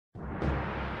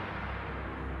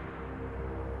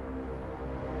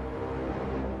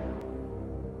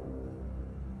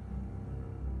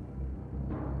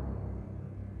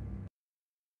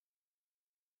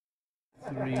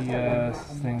3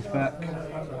 things back.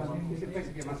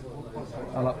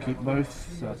 I'll upkeep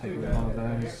both, so I'll take one of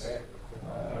those.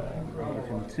 Give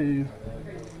him 2.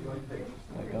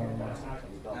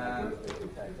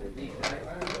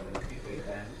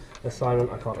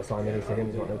 Assignment, I can't assign any to him,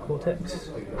 he's got no cortex.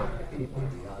 Keep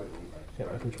him.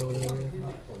 Check my control area.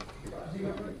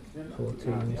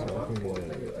 14, so I can go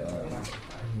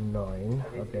 9.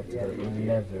 I'll be able to go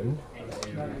 11.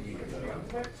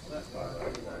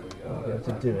 I'll be able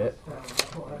to do it.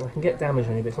 Well, I can get damage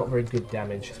on you, but it's not very good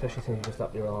damage, especially since you just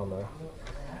up your armour.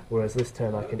 Whereas this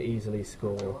turn I can easily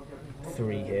score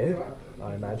 3 here,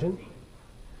 I imagine.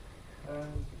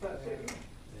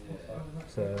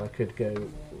 So I could go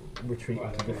retreat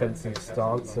into defensive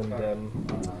stance, and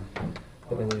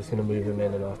but then you're just going to move him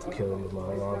in and I have to kill him with my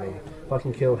whole army. If I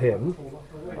can kill him,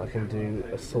 I can do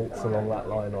assaults along that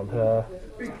line on her.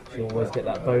 She'll always get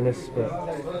that bonus, but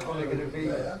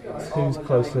who's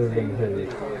closer than who?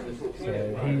 So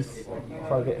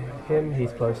if I get him,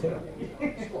 he's closer.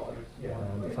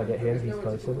 If I get him, he's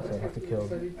closer, so I have to kill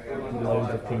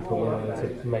loads of people in order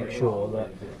to make sure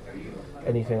that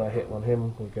anything I hit on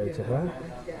him will go to her.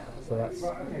 So that's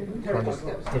kind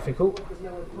of difficult.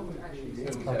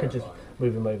 I could just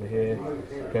move him over here,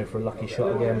 go for a lucky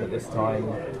shot again, but this time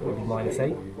it will be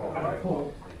 -8.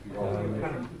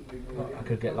 I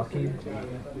could get lucky,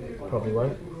 probably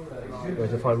won't.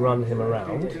 Whereas if I run him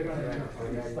around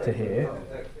to here,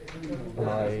 and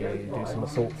I do some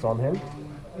assaults on him,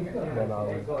 then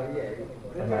I'll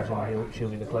imagine she'll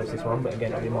be the closest one, but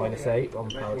again it'll be -8 on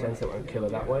power 10, so it won't kill her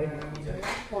that way.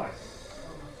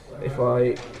 If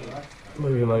I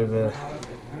move him out of the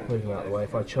way,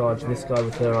 if I charge this guy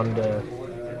with her under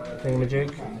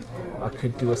thingamajig, I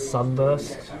could do a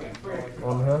sunburst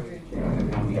on her.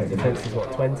 Her defense is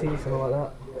what, 20, something like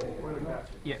that?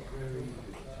 Yeah.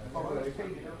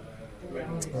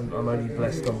 I'm only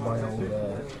blessed on my old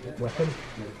weapon.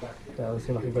 That doesn't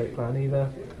seem like a great plan either.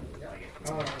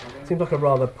 Seems like a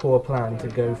rather poor plan to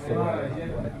go for.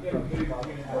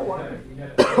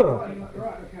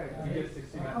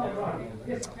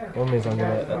 One means I'm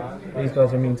gonna. These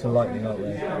guys are immune to lightning, aren't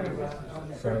they?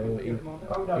 So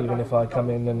even if I come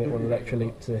in and it will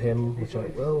electroleap to him, which I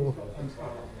will,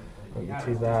 won't be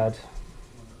too bad.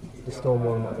 The storm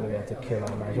wall I'm not going to be able to kill,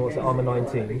 I imagine. What's it, armour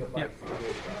 19? Yep.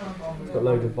 It's got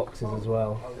loads of boxes as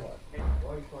well.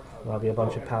 There'll be a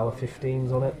bunch of power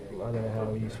 15s on it. I don't know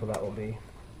how useful that will be.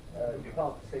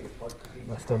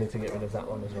 I still need to get rid of that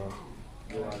one as well.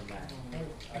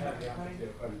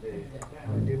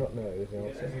 I do not know is the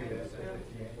answer.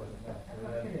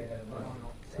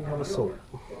 See how assault.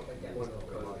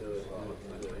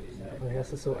 Oh,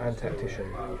 yes, assault and tactician.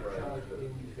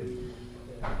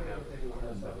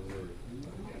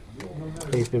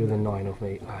 Please be within 9 of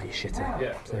me. Ah, you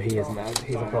shitter. So he isn't that.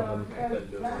 He's a problem.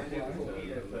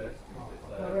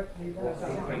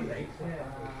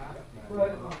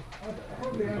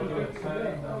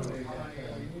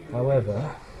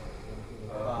 However,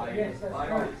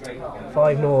 if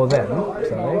I ignore them,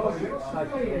 sorry,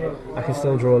 I can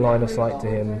still draw a line of sight to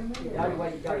him.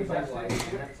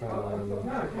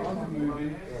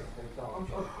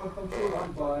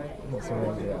 What's the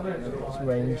range? It's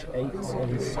range 8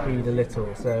 and speed a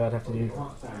little, so I'd have to do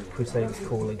Crusader's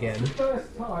Call again.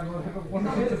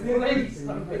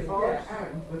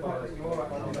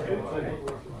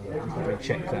 I'll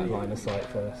check that line of sight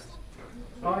first.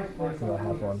 Do I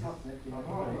have one?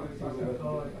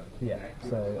 Yeah,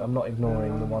 so I'm not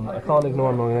ignoring the one that I can't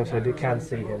ignore him long enough, so I can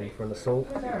see him for an assault.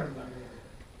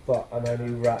 But I'm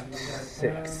only wrapped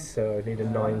 6, so I need a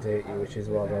 9 to hit you, which is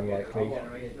rather unlikely.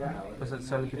 Does it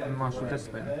solely give him martial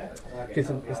discipline?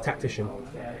 It's tactician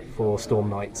for Storm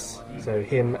Knights, so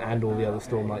him and all the other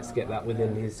Storm Knights get that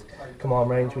within his command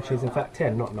range, which is in fact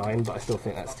 10, not 9, but I still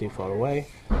think that's too far away.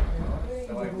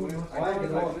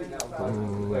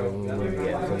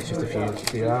 Yeah, so it's just a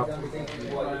few out.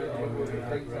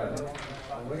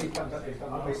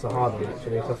 It's a hard one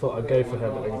actually, because I thought I'd go for her,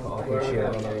 but then you put Arthur and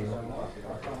Shield on her, and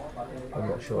I'm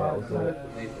not sure that will do it.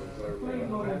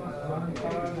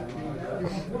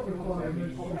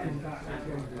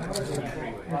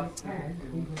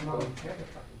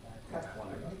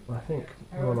 I think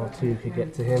 1 or 2 could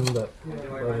get to him, but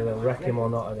whether they'll wreck him or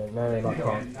not, I don't know, and I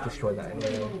can't destroy that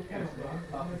anyway.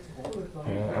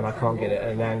 And I can't get it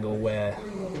at an angle where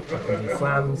I can do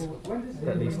slams,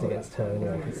 at least against her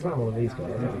anyway. I can slam all of these guys,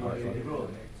 that'd be quite fun.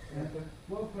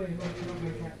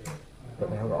 But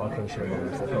they haven't got arcane shield on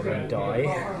them, so they'll probably die.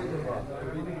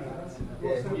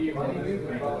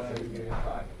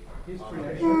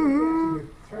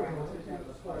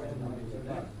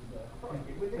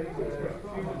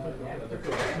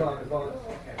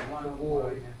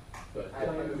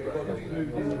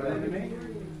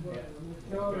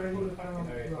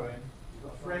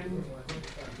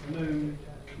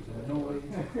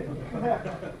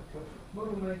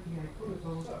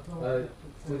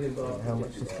 How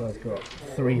much this guy's got?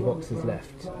 3 boxes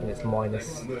left, and it's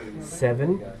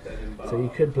 -7. So you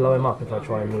could blow him up if I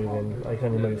try and move him. I can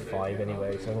only move 5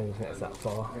 anyway, so I don't think it's that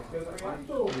far.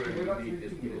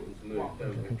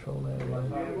 Control area.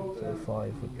 So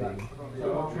 5 would be.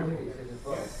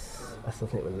 I still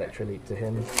think it would electro leap to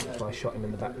him. So I shot him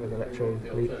in the back with electro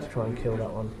leap to try and kill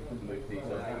that one.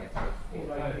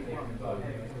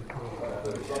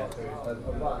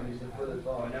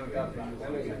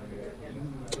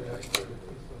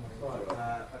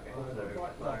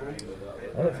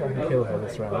 I don't think I can kill her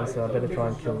this round, so I better try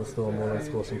and kill the Storm Wall and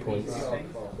score some points,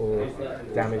 or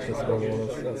damage the Storm Wall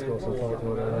and score some points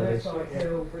more than early.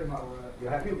 Fair enough.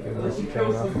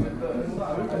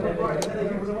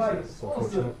 It's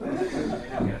unfortunate.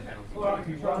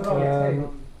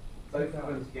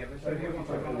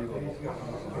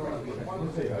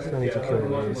 Still need to kill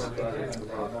these.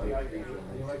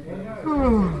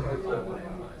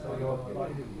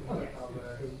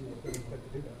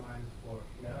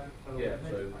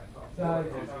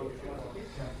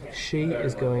 She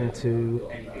is going to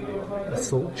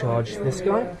assault charge this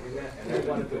guy.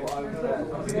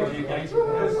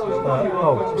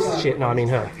 Oh shit, no, I mean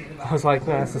her. I was like,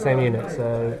 no, that's the same unit.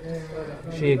 So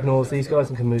she ignores these guys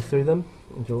and can move through them,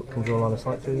 and can draw line of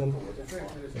sight through them. So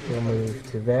she'll move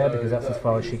to there because that's as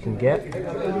far as she can get.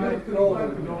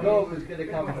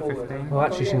 Well,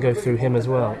 actually, she can go through him as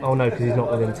well. Oh no, because he's not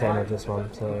within 10 of this one.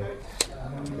 So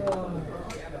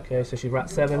okay, so she's rat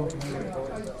 7.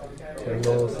 She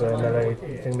ignores the melee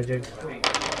thingamajig.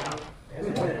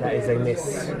 That is a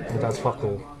miss and does fuck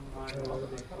all.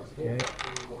 Okay.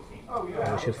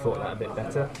 And we should have thought that a bit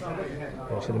better. I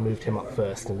should have moved him up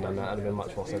first and done that. That would have been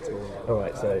much more sensible.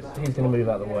 Alright, so he's going to move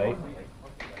out of the way.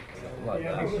 Like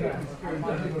that.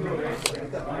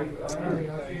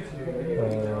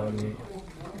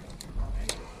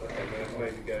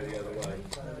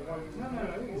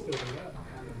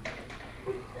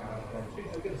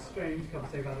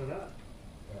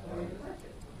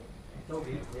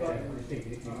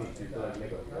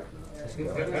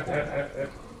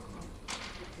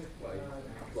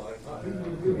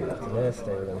 There,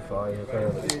 stay within 5, okay,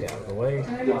 let's get out of the way.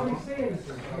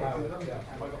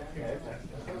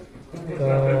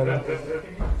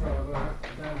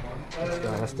 This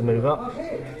guy has to move up,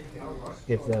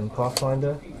 give them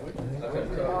Pathfinder.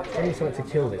 I need something to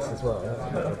kill this as well, that's a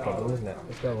bit of a problem, isn't it?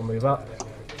 This guy will move up,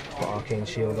 put Arcane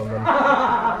Shield on them,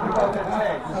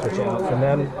 switch it out from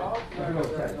them.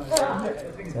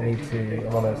 I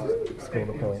want to score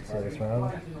the points here this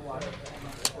round.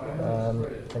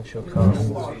 And she'll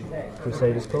cast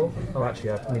Crusader's Call. Oh, actually,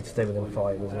 I need to stay within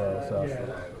 5 as well, so I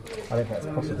don't think that's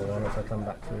possible unless I come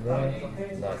back through there.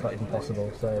 No, it's not even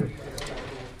possible, so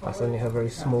that's only her very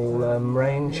small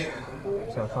range,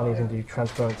 so I can't even do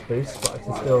Transference Boost, but I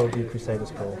can still do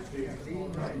Crusader's Call.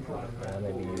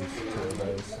 Maybe use 2 of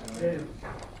those.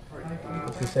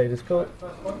 Crusader's Call.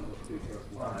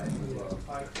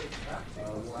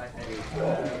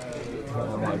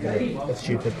 That might be a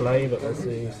stupid play, but we'll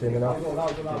see soon enough.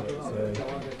 So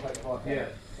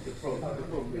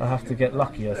I have to get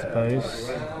lucky, I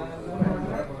suppose.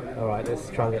 Alright, let's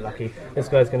try and get lucky. This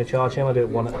guy's going to charge him, I'll do it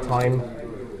one at a time.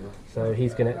 So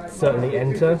he's going to certainly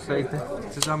enter. So is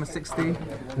the armor 16?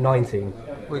 19.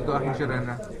 We've got a consider in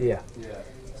there. Yeah.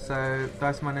 So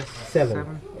dice minus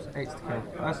 7. 8 to kill.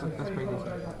 That's pretty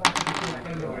decent.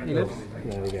 He lives.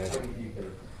 There we go.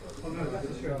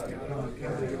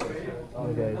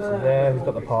 Okay, so there, he's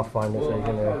got the Pathfinder, so he's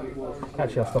going to...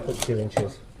 Actually, I'll stop at 2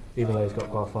 inches, even though he's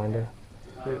got Pathfinder.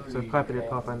 So Piper did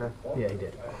Pathfinder? Yeah, he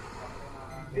did.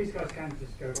 These guys can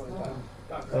just go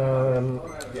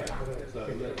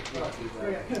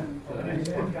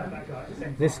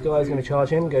this guy's going to charge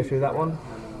him, go through that one.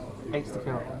 8 to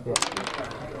kill. Yeah.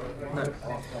 No. So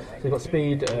we've got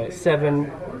speed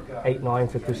 7, 8, 9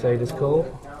 for Crusader's Call.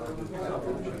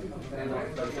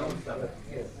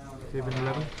 Within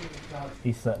 11?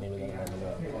 He's certainly within 11.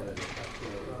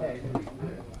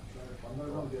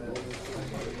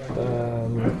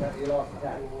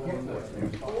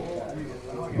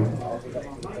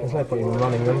 There's no point in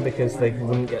running them because they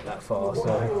wouldn't get that far.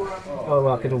 So, oh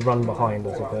well, I could run behind,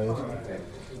 I suppose.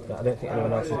 But I don't think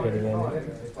anyone else is getting in.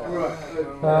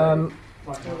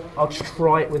 I'll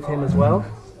try it with him as well.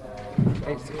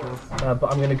 But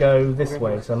I'm going to go this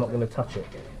way, so I'm not going to touch it.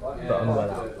 But I'm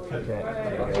well out. Okay,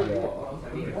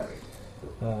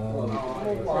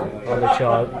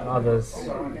 others.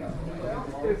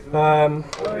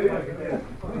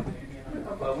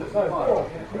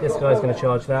 This guy's going to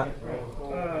charge that.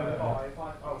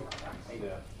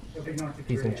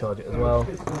 He's going to charge it as well.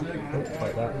 Oops,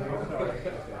 like that.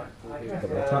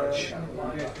 Double touch.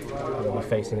 They'll be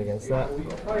facing against that.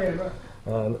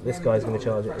 This guy's going to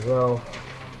charge it as well.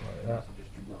 Like that.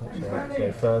 Actually, I have to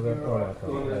go further. Oh no, I can't. I'm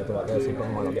going to do like this, so I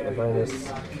might not get the bonus.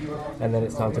 And then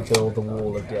it's time to build the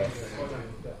wall of death.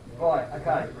 Right,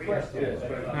 okay.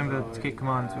 Remember to keep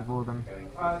commands with all of them.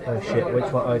 Oh shit,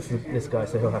 which one? Oh, it's this guy,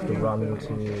 so he'll have to run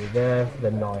to there,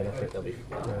 then 9, I think they'll be.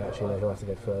 No, actually, no, he'll have to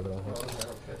go further, I think.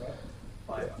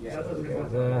 Yeah, so go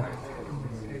there.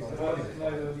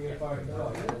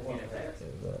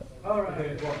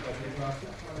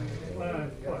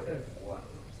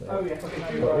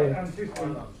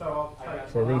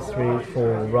 So these 3, 4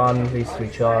 will run, these 3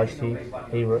 charged, he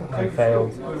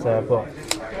failed, so I've got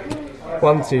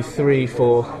 1, 2, 3,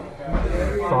 4,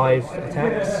 5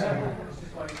 attacks.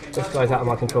 This guy's out of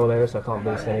my control area, so I can't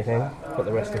boost anything, but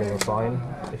the rest of them are fine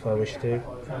if I wish to.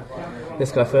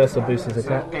 This guy first will boost his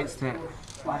attack. It's it.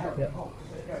 Yep.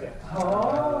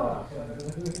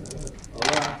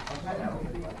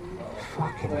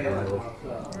 Fucking hell.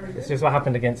 It's just what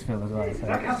happened against Phil as well. So.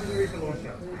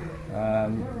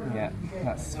 Yeah,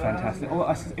 that's fantastic.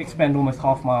 I expend almost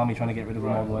half my army trying to get rid of the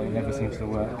model, and it never seems to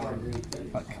work.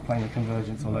 Like playing the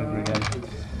convergence all over again.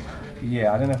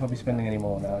 Yeah, I don't know if I'll be spending any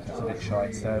more now, that's a bit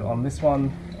shite. So on this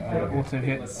one, auto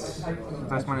hits.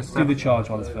 Do the charge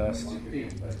ones first.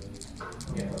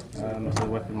 So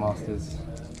Weapon Masters,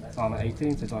 armor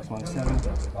 18, so dice minus 7.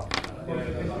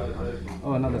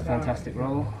 Oh, another fantastic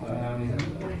roll.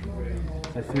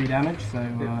 So 3 damage, so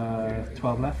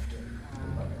 12 left.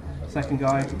 Second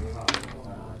guy,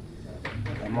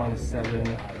 minus 7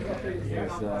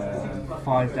 is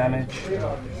 5 damage,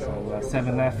 so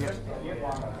 7 left.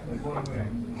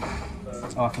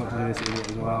 Oh, I forgot to do this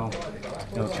idiot as well.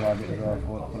 He'll charge it as well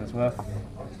for what it's worth.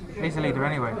 He's the leader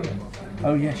anyway.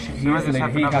 Oh yeah, he is the leader.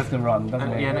 He has to run,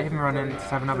 doesn't he? Yeah, let him run in to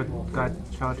have another guy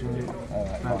charging you.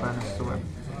 No bonus or whatever.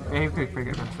 Yeah, he'll be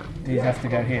pretty good against it. He has to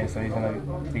go here, so he's going to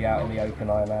be out in the open,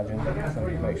 I imagine. So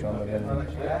make sure I'm within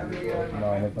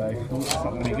 9 of both. Ooh, it's not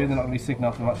going to be good, they're not going to be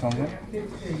Cygnar for much longer.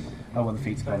 Oh well, the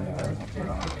feet's gone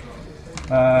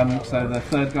now. So the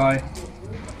third guy,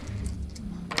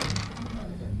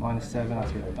 minus 7,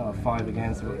 that's 5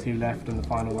 again, so we've got 2 left, and the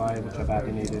final guy, which I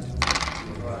badly needed.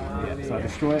 Yeah, so I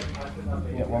destroy it,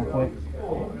 get 1 point.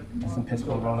 That's some piss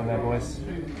ball rolling there, boys.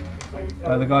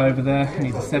 The guy over there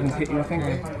needs a 7 to hit you, I think.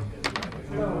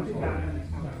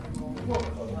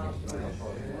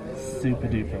 Super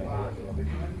duper.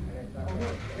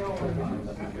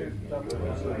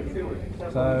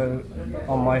 So,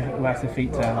 on my massive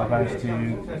feat turn, I've managed to,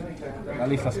 at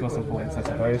least I score some points, I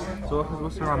suppose. So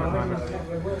what's your armor at the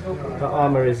moment? The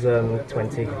armour is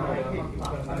 20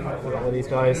 with these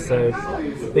guys. So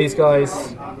these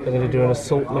guys are going to do an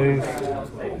assault move.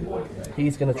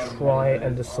 He's going to try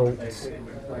and assault this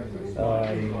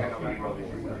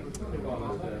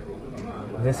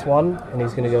one, and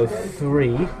he's going to go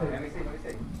 3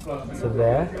 to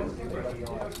there,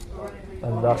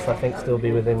 and thus I think still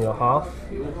be within your half.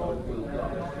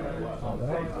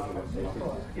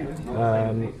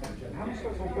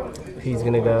 He's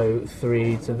going to go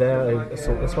 3 to there,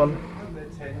 assault this one.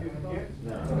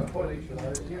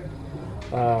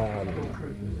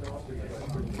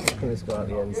 Let's go out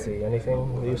the NC.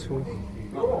 Anything useful?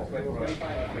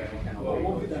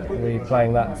 Are you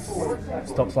playing that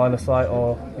stops line of sight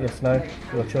or yes, no?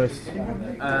 Your choice.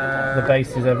 The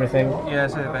base is everything. Yeah,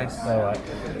 so the base. Alright.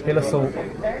 He'll assault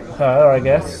her, I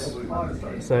guess.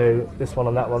 So this one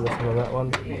on that one, this one on that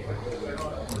one.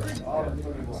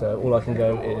 So all I can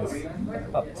go is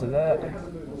up to there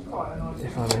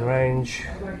if I'm in range.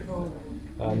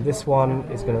 This one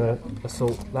is going to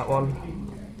assault that one.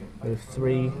 Move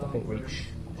 3, I think reach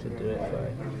should do it.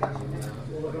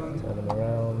 Turn them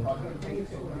around.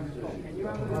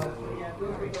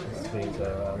 3 go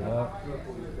around that.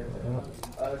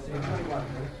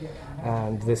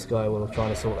 And this guy will try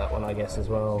and assault that one, I guess, as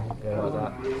well. Go like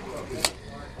that.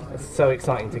 It's so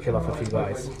exciting to kill off a few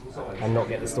guys and not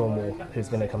get the Storm Wall, who's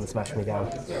going to come and smash me down.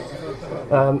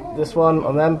 This one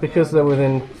on them, because they're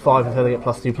within 5 of her, they get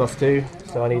 +2/+2,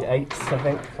 so I need 8s, I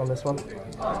think, on this one.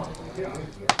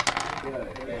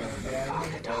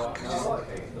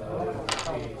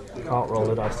 Can't roll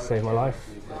the dice to save my life.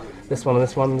 This one and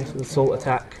this one, the assault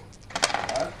attack.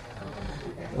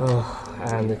 Oh,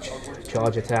 and the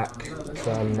charge attack.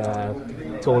 So I'm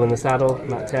tall in the saddle,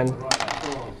 I'm at 10.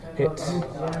 Hit.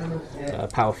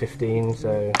 Power 15,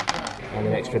 so and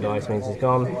an extra dice means he's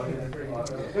gone.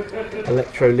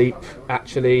 Electro Leap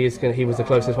actually is he was the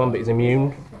closest one, but he's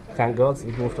immune. Thank God, so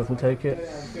the dwarf doesn't take it.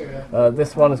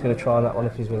 This one is going to try on that one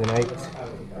if he's within 8.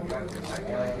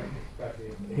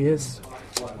 He is.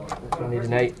 I need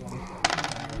an 8.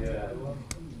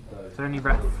 So only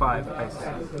rat 5 base.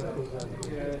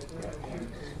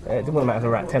 It didn't matter if I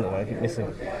rat 10 or I keep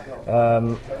missing.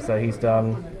 So he's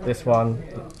done this one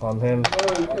on him.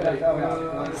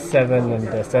 7,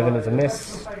 and 7 is a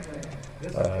miss.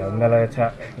 Melee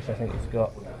attack, which I think he's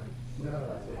got.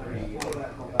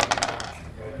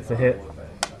 It's a hit.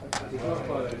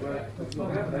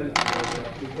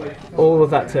 All of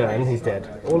that turn, he's dead.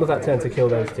 All of that turn to kill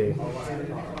those two.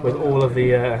 With all of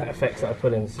the effects that I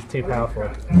put in, it's just too powerful.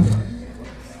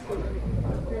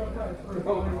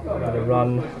 I'm going to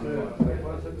run.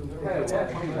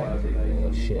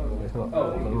 Oh shit, there's not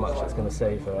much that's going to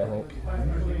save her, I think.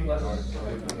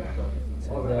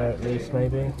 So there at least,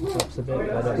 maybe. Drops a bit,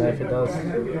 I don't know if it does.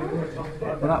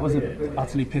 Well, that was an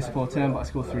utterly piss poor turn, but I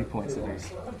scored 3 points at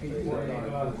least.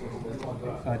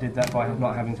 I did that by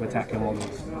not having to attack her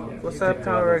models. What's her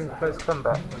power in close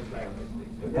combat?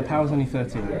 Her power's only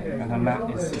 13, and her mat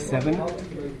is 7.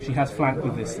 She has flank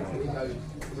with this thing.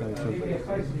 So,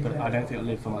 but I don't think it'll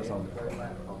live for much longer.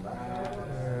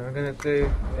 I'm going to do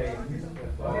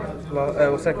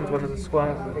second one of the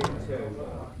squad.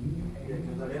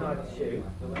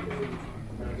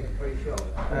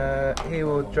 He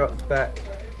will drop back.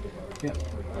 Yep.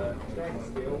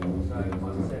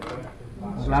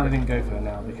 I'm glad I didn't go for her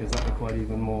now because that required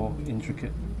even more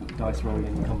intricate dice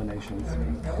rolling combinations.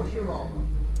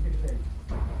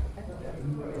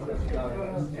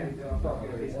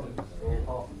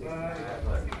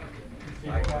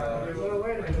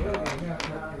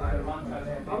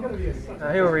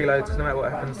 He'll reload because no matter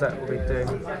what happens, that will be doing.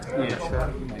 Yeah, sure.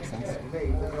 Makes sense.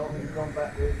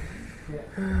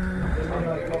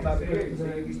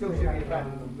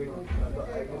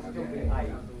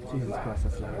 Jesus Christ,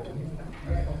 that's loud.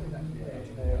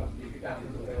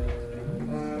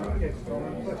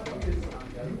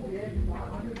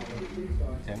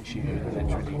 Don't shoot her with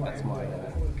electricity, that's my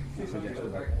suggestion.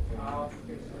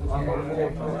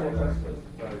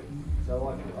 So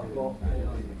I've got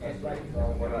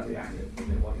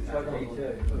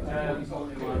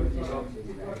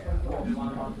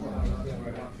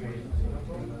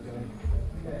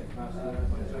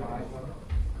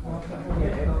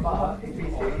but if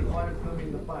he's hitting one of them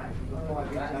in the back, the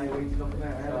 5 each he's knocking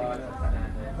out.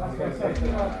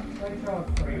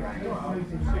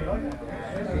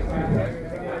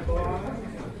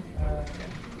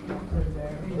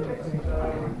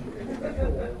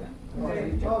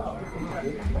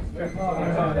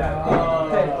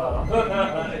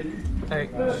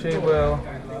 She will.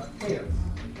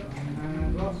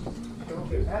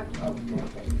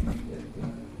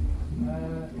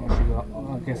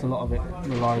 I guess a lot of it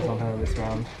relies on her this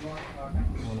round. I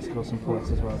want to score some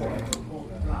points as well there.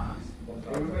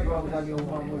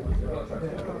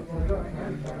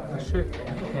 Shoot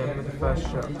him with the first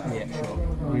shot. Yeah, sure.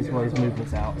 His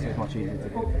movement's out, so it's much easier to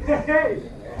do.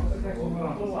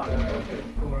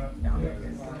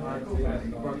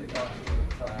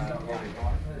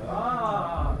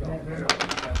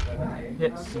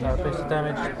 Hits, boost of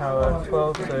damage, power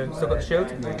 12, so still got the shield?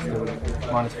 Yeah, still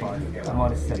minus 5.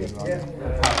 Minus 7, right?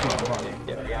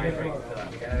 Yep.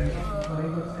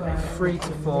 3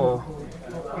 to 4.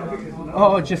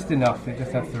 Oh, just enough. It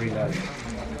just had 3 left.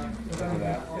 Look at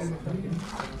that.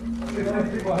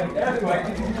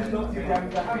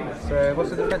 So what's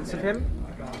the defense of him?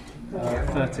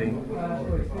 13.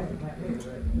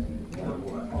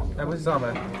 What's his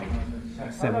armour?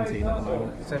 17 at the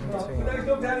moment. 17.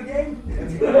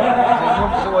 He's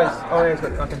always, he's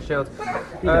got fucking shield.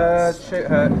 Shoot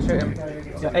him.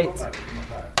 8.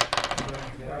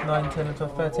 9, 10,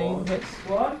 12, 13 hits.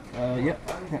 Yep.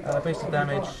 Boost of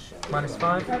damage, minus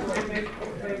 5.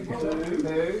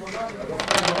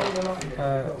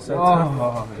 So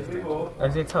tough.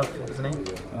 Is he tough, isn't he?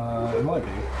 It might be.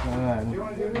 I don't know.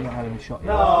 I've not had any shot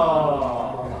yet. Oh,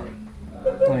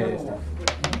 yeah, it's tough.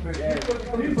 Of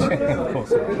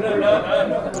course. Right,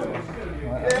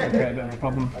 that's okay, a bit of a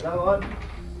problem.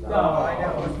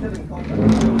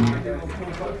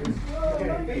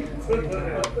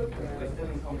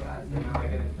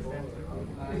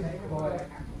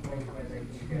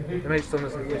 The Mage Storm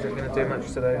isn't going to do much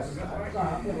to those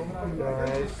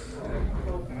guys.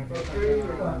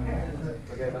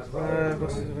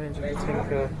 What's the range of the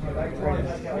Tinker?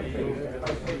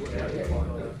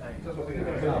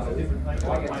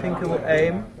 Tinker will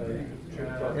aim.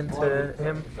 into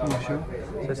him. Yeah, sure.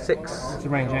 So 6. It's a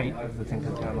range 8 of the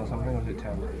Tinker's Gun or something, or is it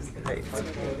 10? 8.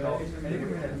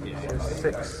 So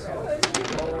 6.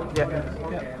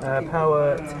 Yeah.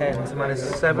 Power 10, so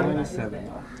 -7. -7.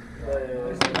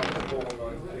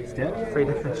 It's dead. 3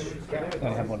 to finish. I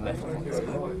only have one left.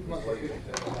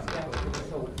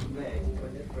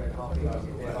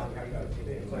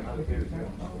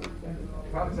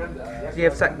 Do you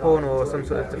have sack pawn or some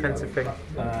sort of defensive thing?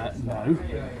 No.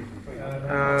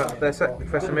 There's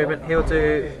pressure movement. He'll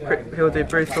do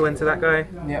brutal into that guy.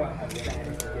 Yep.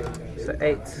 So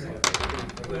 8.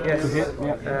 Yes.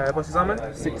 Yep. What's his armor?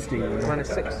 16.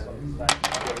 -6.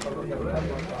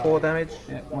 4 damage.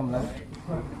 Yeah, one left.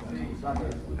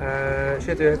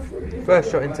 Should do a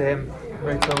first shot into him.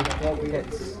 Brutal.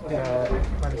 Hits.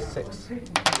 -6.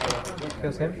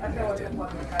 Kills him.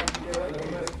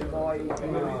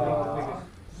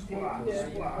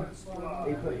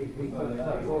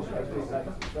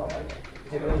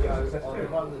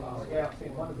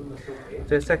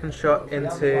 Do a second shot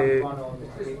into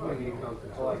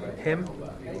him.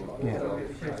 Yeah.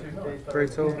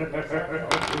 Brutal.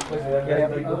 Yeah.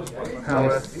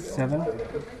 Power 7.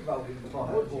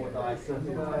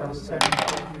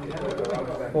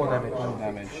 4 damage. 1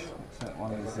 damage. So that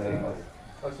one is.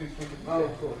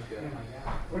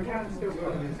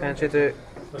 And should do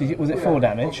Was it 4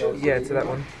 damage? to that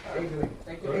one.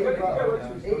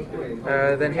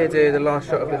 Then he'll do the last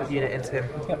shot of the unit into him.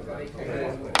 Yep.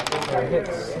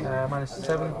 Hits.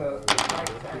 -7.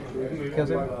 Kills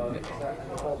him.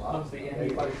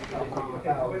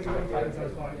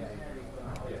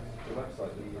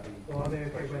 Or are they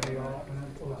okay where they are,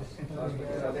 or just simply...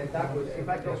 So then that was, if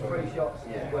that got 3 shots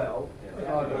as well,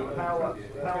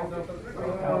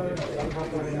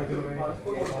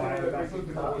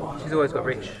 She's always got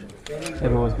reach.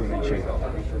 They've always got reaching.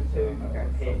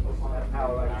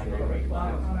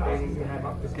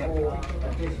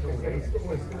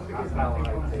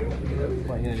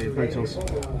 What are you going to do? Brutals?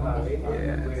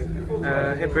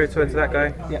 Yeah. Hit brutal into that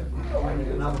guy. Yep.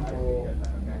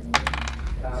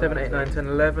 7, 8, 9, 10,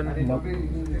 11. Nope.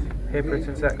 Hit brutal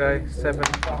into that guy. 7.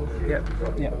 Yep.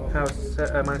 Yep. Power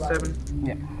 -7.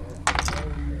 Yep.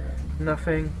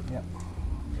 Nothing. Yep.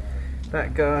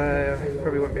 That guy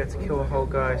probably won't be able to kill a whole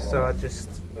guy, so I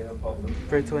just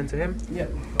brutal into him. Yep.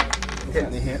 Hits.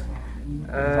 Certainly hit.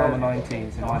 Armor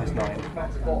 19, so -9.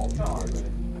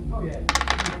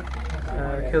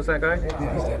 Kills that guy.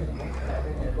 Yeah, he's dead.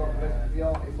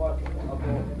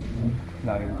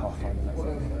 No, he was Pathfinder.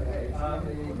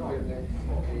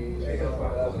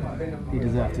 He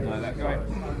deserved to die, that guy.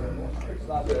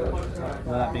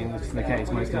 Well, that being the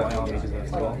case, most of my army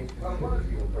deserves to die.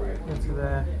 Into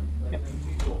there. Yep.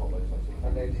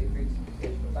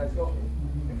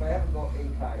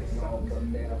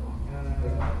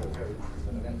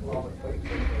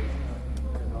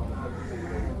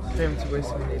 Shame to waste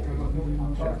some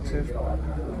objective.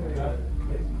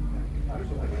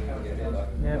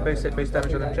 Yeah, base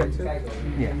damage on objective.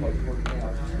 Yeah.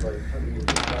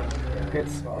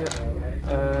 Hits. Yep.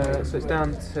 So it's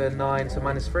down to 9, so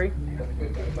 -3.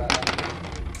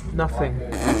 Nothing.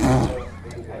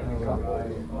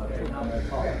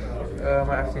 I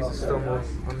might have to use a storm wall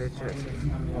on the objective.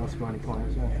 That's my only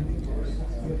point.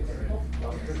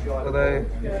 Although,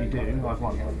 If you do, I've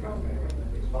won.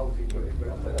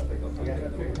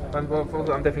 I'm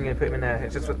definitely going to put him in there.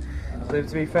 It's just, so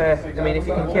to be fair, I mean, if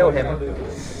you can kill him,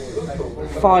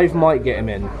 5 might get him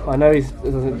in. I know he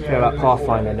doesn't care about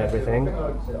Pathfinder and everything.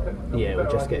 Yeah,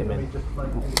 we'll just get him in.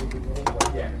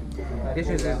 the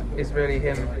issue is really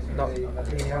him not.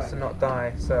 He has to not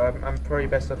die. So I'm probably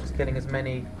best off just killing as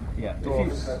many Yeah.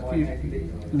 dwarves. If you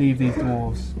leave these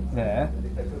dwarves there,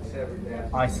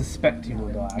 I suspect he will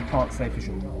die. I can't say for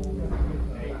sure.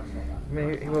 I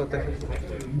mean, he will definitely.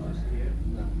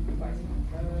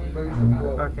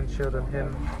 I can shield on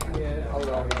him.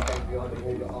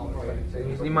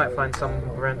 He might find some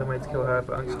random way to kill her,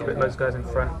 but I'm just going to put those guys in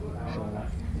front. Sure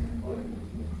enough.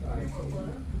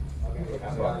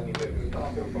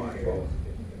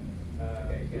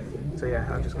 So yeah,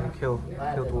 I'm just going to kill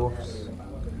dwarves.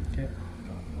 Okay.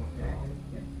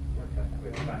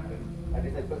 And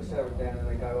if they put Sarah down and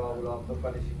they go, oh, well, I'll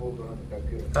banish you all, I go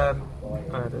good. I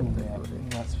don't think Yeah, we'll do.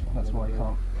 that's why you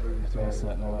can't. You have to go a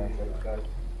certain way.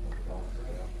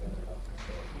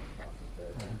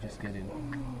 Just get in.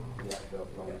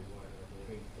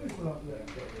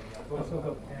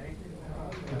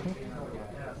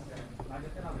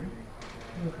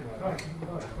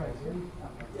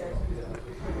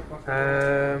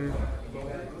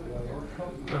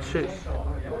 I'll shoot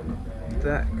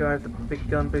that guy with the big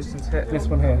gun boosting hit. This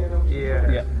one here.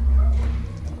 Yeah. Yeah.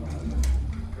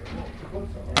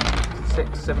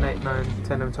 6, 7, 8, 9,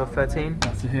 10, 11, 12, 13.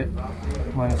 That's a hit.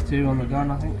 -2 on the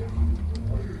gun, I think.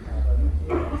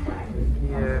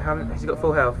 Yeah, has he got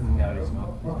full health? No, he's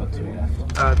got 2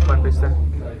 left. Point boost then.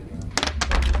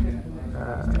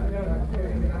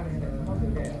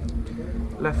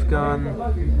 Left gun.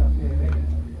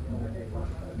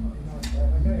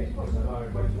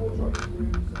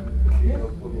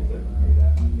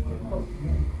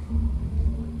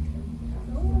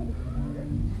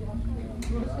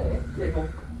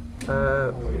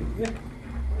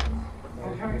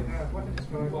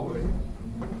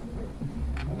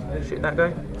 Shoot that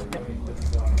guy.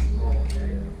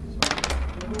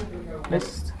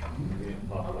 Missed.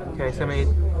 Okay, so how many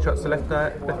shots the left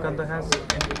gun has?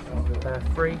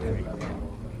 3.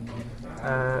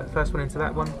 First one into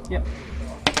that one. Yep.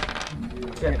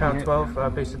 Yeah, power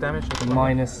 12, boosted damage.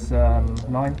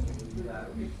 -9.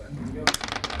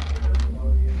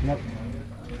 Nope.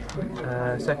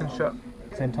 Second shot.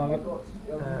 Same target.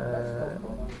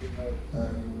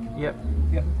 Yep.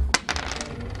 Yep.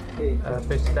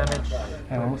 Boosted damage.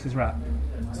 Hang on, what's his wrap?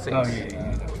 6. Oh yeah.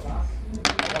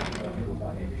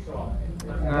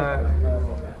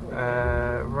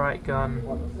 Right gun.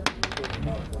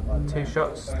 2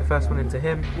 shots. The first one into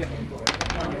him. Yep.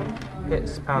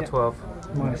 Hits. Power 12.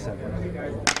 -7.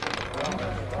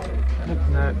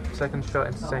 No. Second shot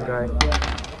into the same guy.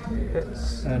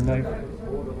 Hits. No.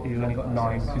 You've only got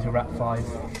 9 because you're at 5.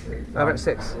 I'm at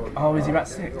 6. Oh, is he at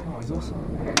 6? Oh, he's awesome.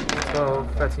 12,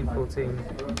 13, 14,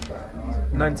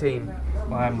 19.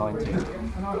 I am 19.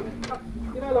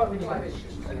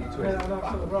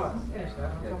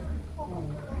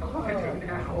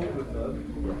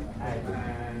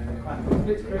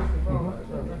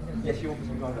 Yes, you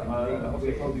obviously got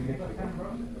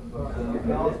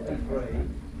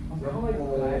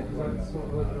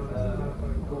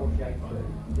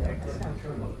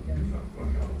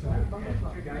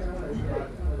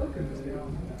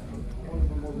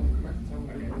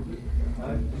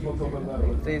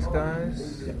These guys.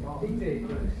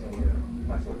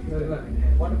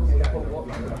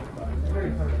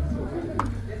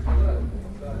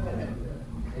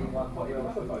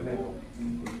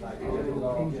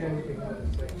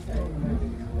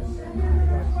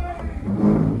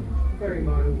 Very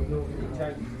minor, we normally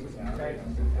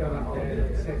go up there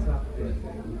and set up.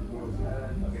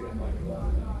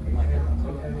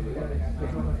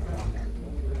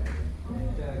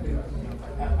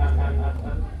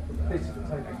 This is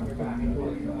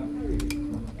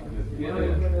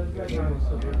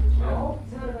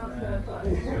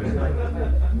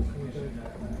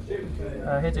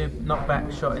He'll do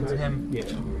knockback shot into him. Yeah.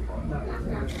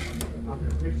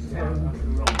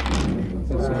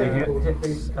 So he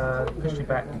hits, push you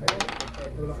back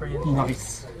 3 inches.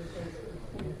 Nice.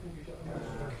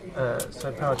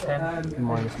 So power 10.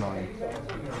 -9.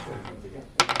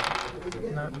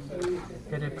 No.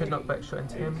 He'll do a good knockback shot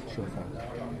into him. Sure thing.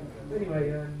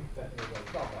 Anyway,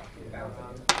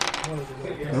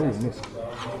 Oh, missed.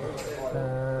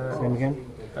 Same again.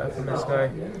 From this guy.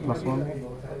 +1.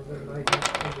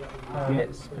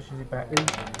 Hits, pushes you back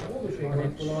 1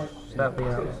 inch. So that'll be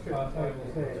out.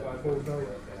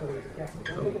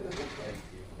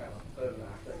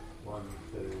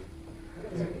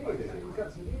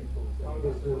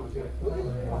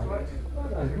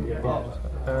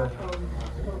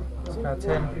 It's about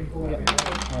 10. Yep.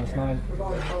 -9.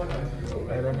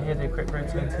 And then here do quick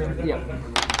rotate to him. Yep.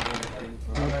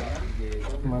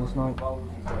 -9.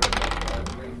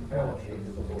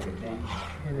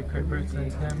 Here do quick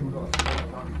rotate to him.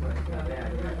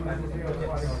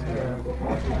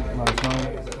 -9.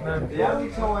 No.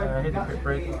 Here do quick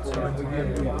break into him.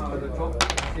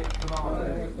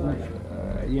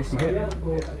 Yes, you hit.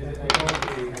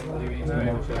 No.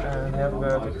 And the other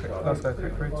guy do last guy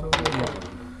quick rotate.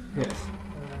 Yes.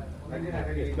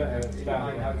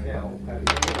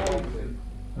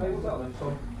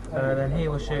 Then he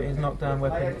will shoot his knockdown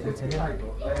weapon into him.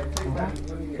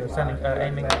 So standing,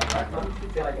 aiming,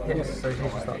 hits, so he's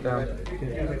just knocked down.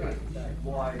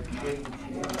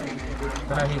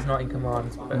 I know he's not in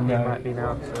command, but he might be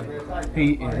now. So.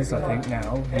 He is, I think,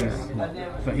 now.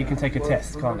 But he can take a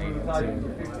test, can't he?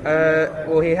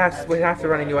 Well, he has. We have to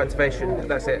run a new activation.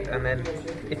 That's it. And then,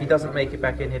 if he doesn't make it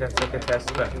back in, he'd have to take a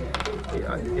test. But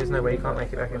there's no way he can't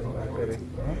make it back in. Really.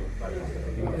 Are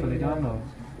you fully done, or?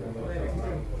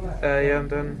 Yeah, I'm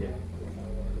done.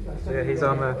 So yeah, he's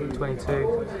armor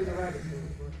 22.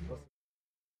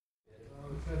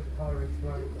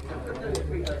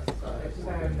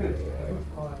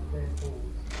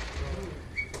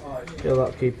 Build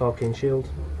up, keep parking shield.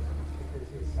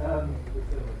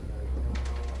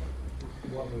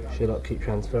 She'll not keep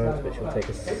transference, but she'll take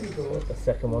a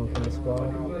second one from the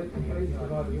sky.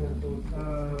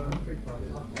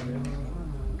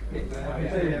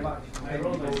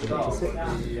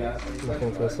 6,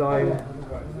 nothing to assign.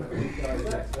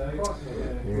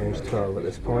 Range 12 at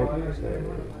this point, so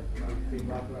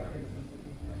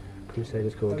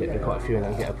Crusader's Core will get me quite a few and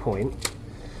I'll get a point.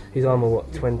 His armour,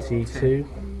 what, 22?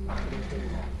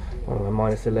 Well,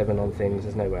 minus 11 on things,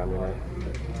 there's no way I'm going to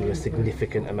do a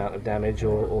significant amount of damage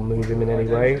or move him in any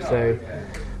way, so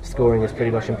scoring is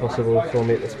pretty much impossible for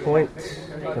me at this point.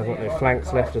 I've got no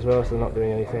flanks left as well, so I'm not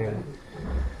doing anything.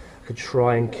 I could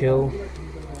try and kill.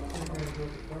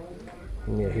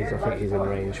 Yeah, I think he's in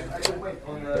range,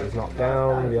 but he's knocked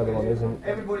down, the other one isn't.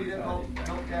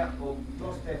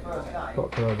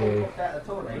 What can I do?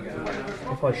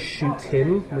 If I shoot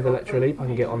him with Electroleap, I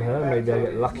can get on her, maybe I'll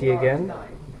get lucky again.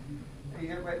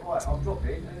 That's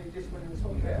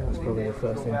probably the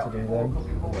first thing to do then.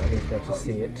 At least be able to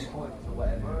see it.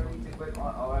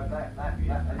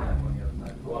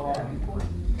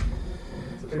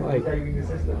 If I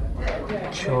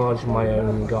charge my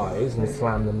own guys and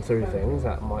slam them through things,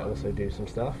 that might also do some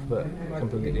stuff, but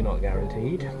completely not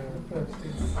guaranteed.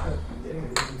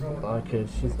 I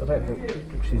don't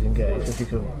think she's engaged, so she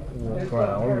could walk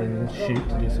around and shoot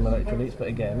to do some electrolytes, but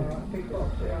again,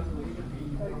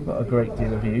 not a great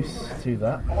deal of use to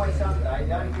that.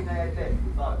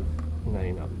 No,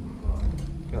 you're not.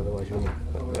 Otherwise you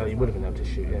wouldn't. Well, you would have been able to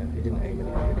shoot, yeah. You didn't aim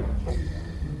anything, did you?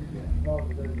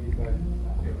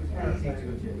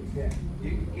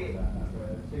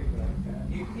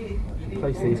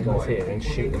 Place these guys here and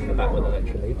shoot them in the back with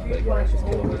electrolyte, but again, it's just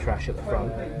killing the trash at the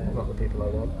front, not the people I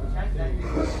want.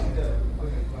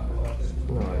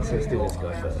 Alright, so let's do this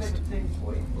guy first.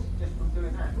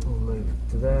 We'll move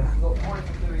to there.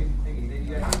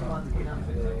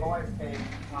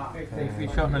 If you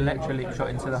shot an electroleap shot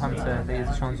into the hunter, there's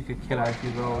a chance you could kill her if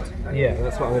you rolled. Yeah,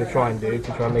 that's what I'm going to try and do,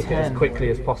 to try and make it as quickly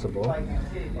as possible.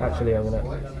 Actually, I'm going to...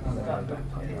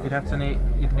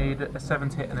 You'd need a 7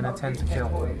 to hit and then a 10 to kill.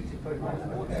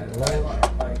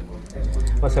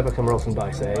 Let's hope I can roll some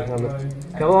dice, eh?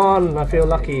 Go on, I feel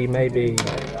lucky, maybe.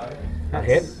 A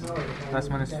hit. That's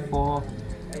 -4.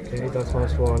 Okay, dice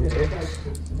 -4 on hit.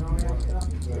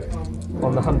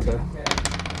 On the hunter.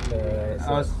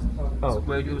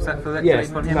 Was that for that? Yes,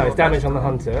 no, it's damage on the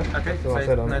hunter. Okay, so I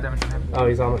said on no damage on him. Oh,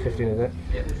 he's armor 15, is it?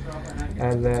 Yeah.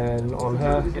 And then on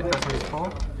her. Yeah, that's -4.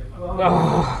 Oh.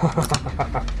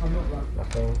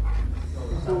 Nothing.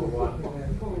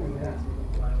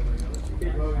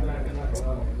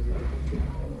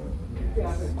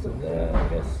 So there, I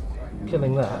guess.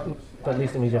 Killing that, but at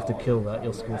least it means you have to kill that.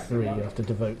 You'll score 3. You have to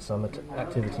devote some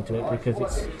activity to it because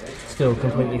it's still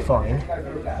completely fine,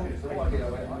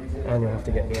 and you'll have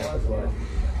to get me out as well.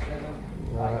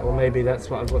 Alright, well maybe that's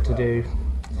what I've got to do.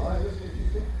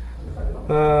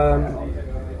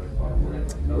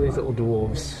 These little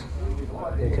dwarves,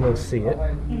 they can all see it.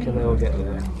 Can they all get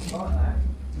there?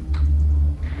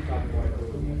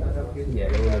 Yeah,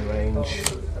 they're all in range.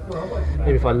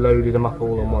 Maybe if I loaded them up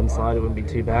all on one side, it wouldn't be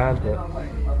too bad, but...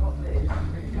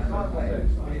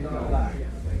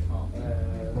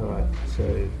 Alright, so...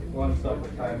 What am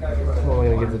I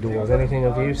going to give the dwarves? Anything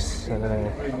of use? I don't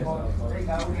know.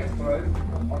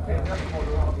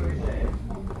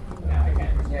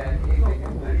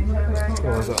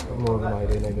 Oh, I've got more of an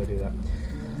idea, maybe I'll do that.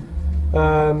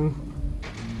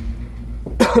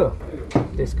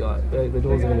 This guy, the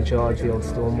dwarves are going to charge the old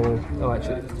storm wall. Oh,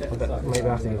 actually, maybe I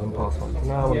have to give them pathfinder.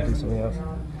 No, I want to do something else.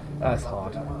 That's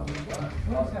hard.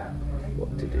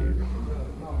 What to do?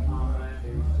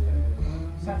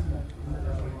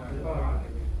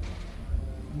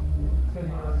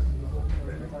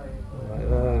 Right,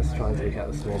 let's try and take out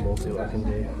the storm wall, see what I can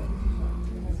do.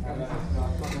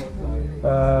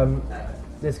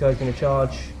 This guy's going to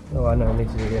charge. Oh, I know I need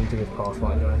to do him to with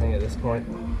pathfinder, I think, at this point.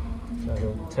 So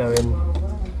he'll tow in,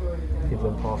 give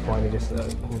them pathfinder just so I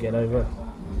can get over.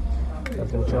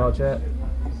 That's going to charge it.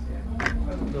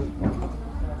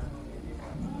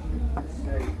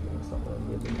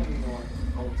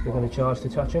 So we're going to charge to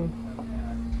touch him.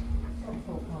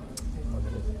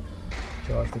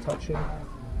 Charge to touch him.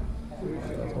 So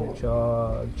that's going to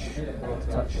charge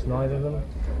to touch neither of them.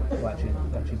 Well,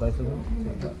 actually both of them.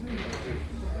 So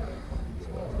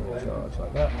that's going to charge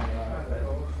like that.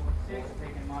 So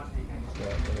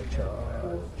I'm going to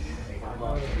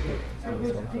charge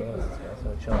this one first. So I'm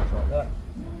going to charge like that.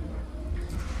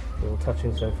 We're all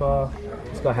touching so far.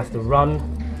 This guy has to run. So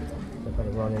I'm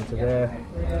going to run into there.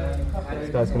 This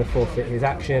guy's going to forfeit his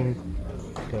action.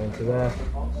 Go into there.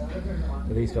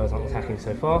 So these guys aren't attacking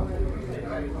so far.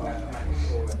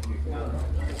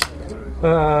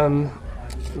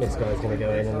 This guy's going to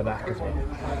go in the back as well.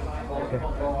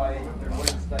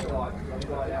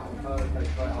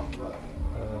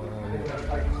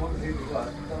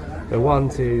 So 1,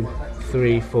 2,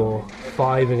 3, 4,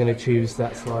 5 are going to choose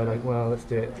that slide. Like, well, let's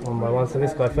do it one by one. So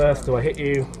this guy first. Do I hit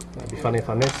you? That'd be funny if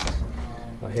I missed.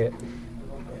 I hit.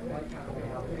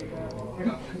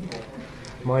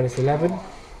 -11.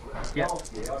 Yeah.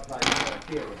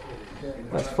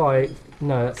 That's 5.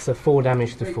 No, that's 4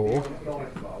 damage to 4.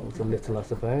 It's a little, I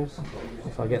suppose.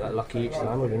 If I get that lucky each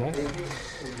time, would be nice.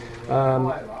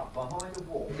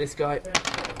 This guy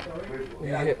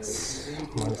hits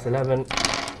 -11.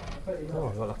 Oh,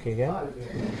 I got lucky again.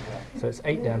 So it's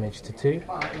 8 damage to 2.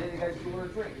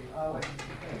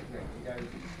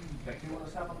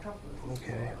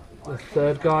 Okay. The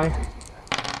third guy,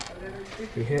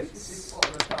 he hits.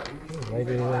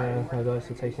 Maybe my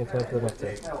dice are taking a turn for the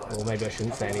better. Or maybe I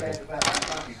shouldn't say anything.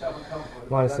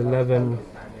 -11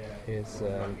 is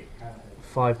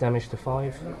 5 damage to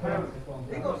 5.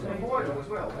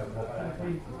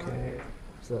 Okay,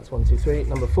 so that's 1, 2, 3.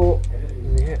 Number 4,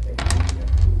 does he hit?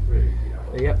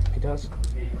 Yep, he does.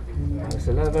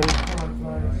 -11.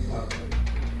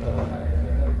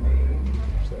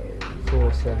 So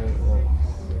 4, 7,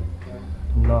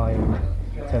 9,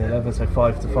 10, 11, so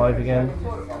 5 to 5 again.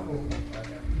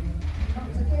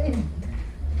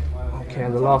 Okay,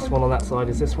 and the last one on that side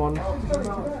is this one.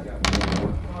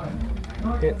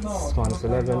 Hits,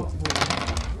 -11.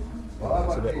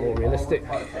 That's a bit more realistic,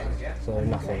 so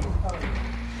nothing.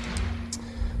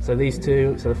 So these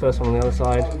two, so the first one on the other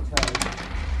side,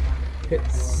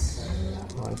 hits,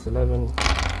 -11,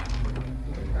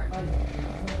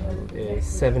 is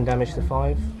 7 damage to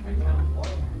 5.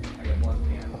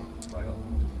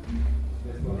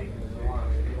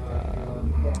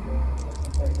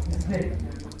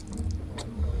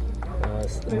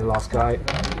 And the last guy,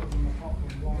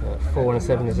 4 and a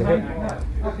 7 is a hit.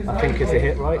 I think it's a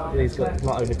hit, right? He's got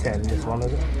not over 10, this one,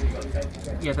 is it?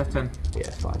 Yeah, that's 10. Yeah,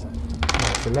 it's fine.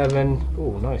 That's 11.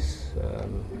 Oh, nice.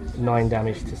 9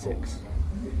 damage to 6.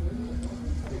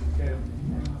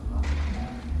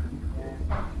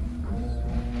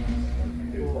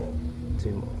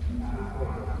 Two more.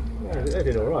 Yeah, they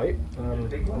did alright. I'm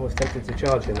almost tempted to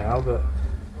charge her now, but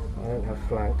I don't have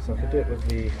flanks. I could do it with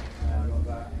the...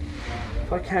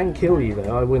 If I can kill you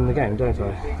though, I win the game, don't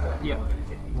I? Yeah.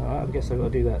 Alright, I guess I've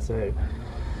got to do that. So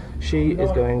she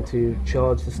is going to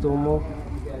charge the storm wall.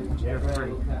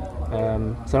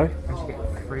 Sorry? Can she get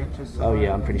 3 inches? Oh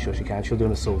yeah, I'm pretty sure she can. She'll do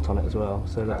an assault on it as well.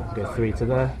 So that will go 3 to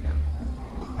there.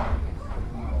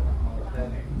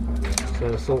 So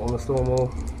assault on the storm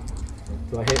wall.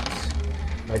 Do I hit?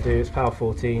 I do. It's power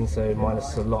 14, so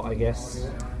minus a lot, I guess.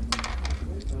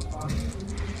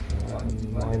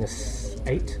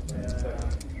 -8.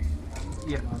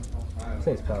 Yeah. I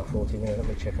think it's power 14. Let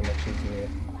me check on that sheet here.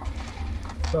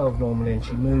 12 normally, and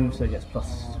she moves, so it gets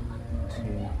 +2.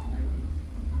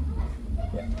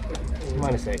 Yeah.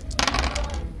 -8.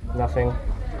 Nothing.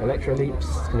 Electro leaps.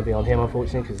 It's going to be on him,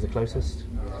 unfortunately, because he's the closest.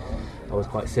 I was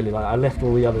quite silly. Like I left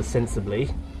all the others sensibly.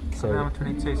 So Armor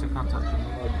 22, so can't touch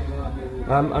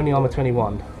him. only armor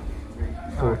 21.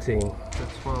 14. So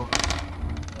 12.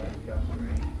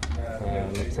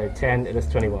 So 10, it is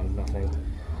 21, nothing.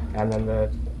 And then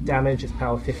the damage is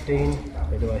power 15.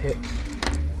 So do I hit?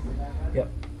 Yep.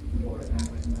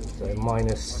 So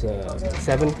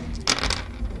 -7.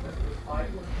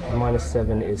 And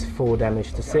 -7 is 4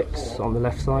 damage to 6 on the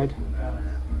left side.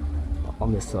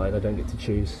 On this side, I don't get to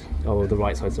choose. Oh, the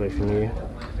right side, sorry, from you.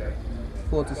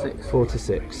 4 to 6. 4 to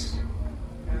 6.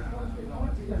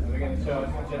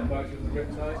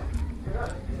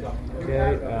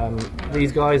 Okay,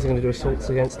 these guys are going to do assaults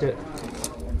against it.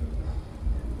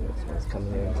 This one's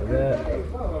coming into there.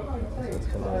 This one's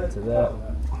coming into there.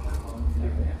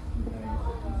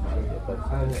 Both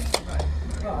hands.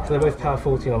 So they're both power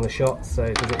 14 on the shot.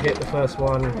 So does it hit the first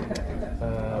one?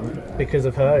 Because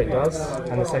of her, it does.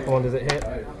 And the second one, does it hit?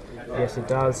 Yes, it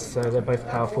does. So they're both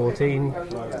power 14.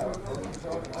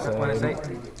 So -8.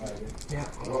 yeah.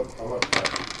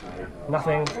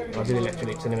 Nothing. I'll do the electro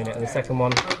leaps in a minute. And the second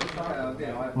one,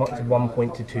 marked 1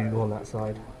 point to 2 on that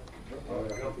side.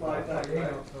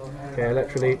 Okay,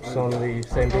 electro leaps on the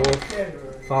same dwarf.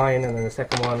 Fine. And then the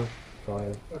second one,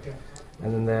 fine.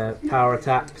 And then their power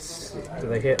attacks, do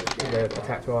they hit? Their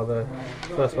attacks rather.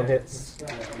 First one hits.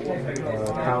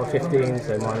 Power 15,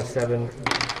 so -7.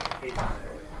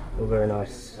 Oh, very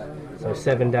nice. So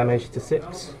 7 damage to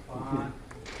 6.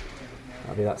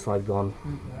 That'll be that side gone.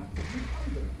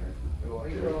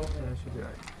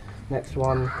 Next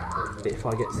one, if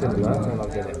I get similar, then I'll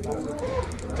get it.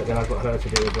 But then I've got her to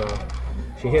do as well.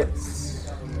 She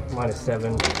hits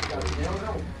 -7,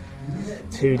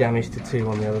 2 damage to 2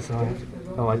 on the other side.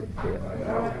 Oh,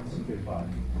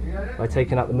 I've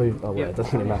taken out the move. Oh, well, it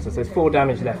doesn't really matter. So there's 4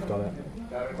 damage left on it.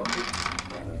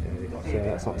 So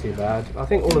that's not too bad. I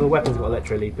think all of the weapons got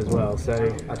Electro Leap as well, so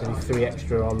I do 3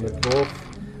 extra on the dwarf.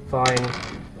 Fine.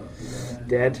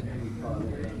 Dead.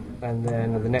 And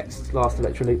then the last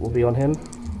Electro Leap will be on him.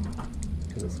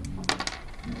 Because it's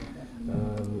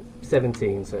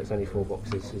 17, so it's only 4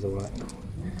 boxes, is alright.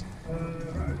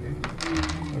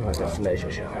 Alright, let's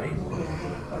measure, shall we?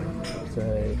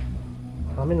 So,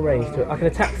 I'm in range to. I can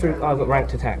attack through. I've got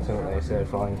ranked attacks, haven't they? So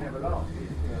fine.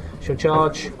 She'll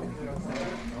charge.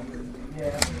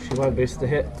 She won't boost the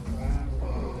hit.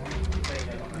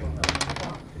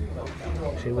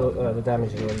 She will. The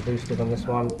damage is already boosted on this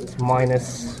one. It's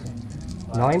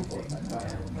 -9.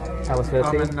 That was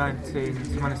 13. I'm at 19. It's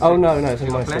 -6. Oh no, it's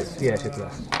only Less? -6. Yeah, she's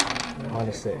less.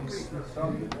 -6.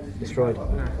 Destroyed. No.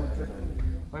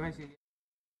 Well, basically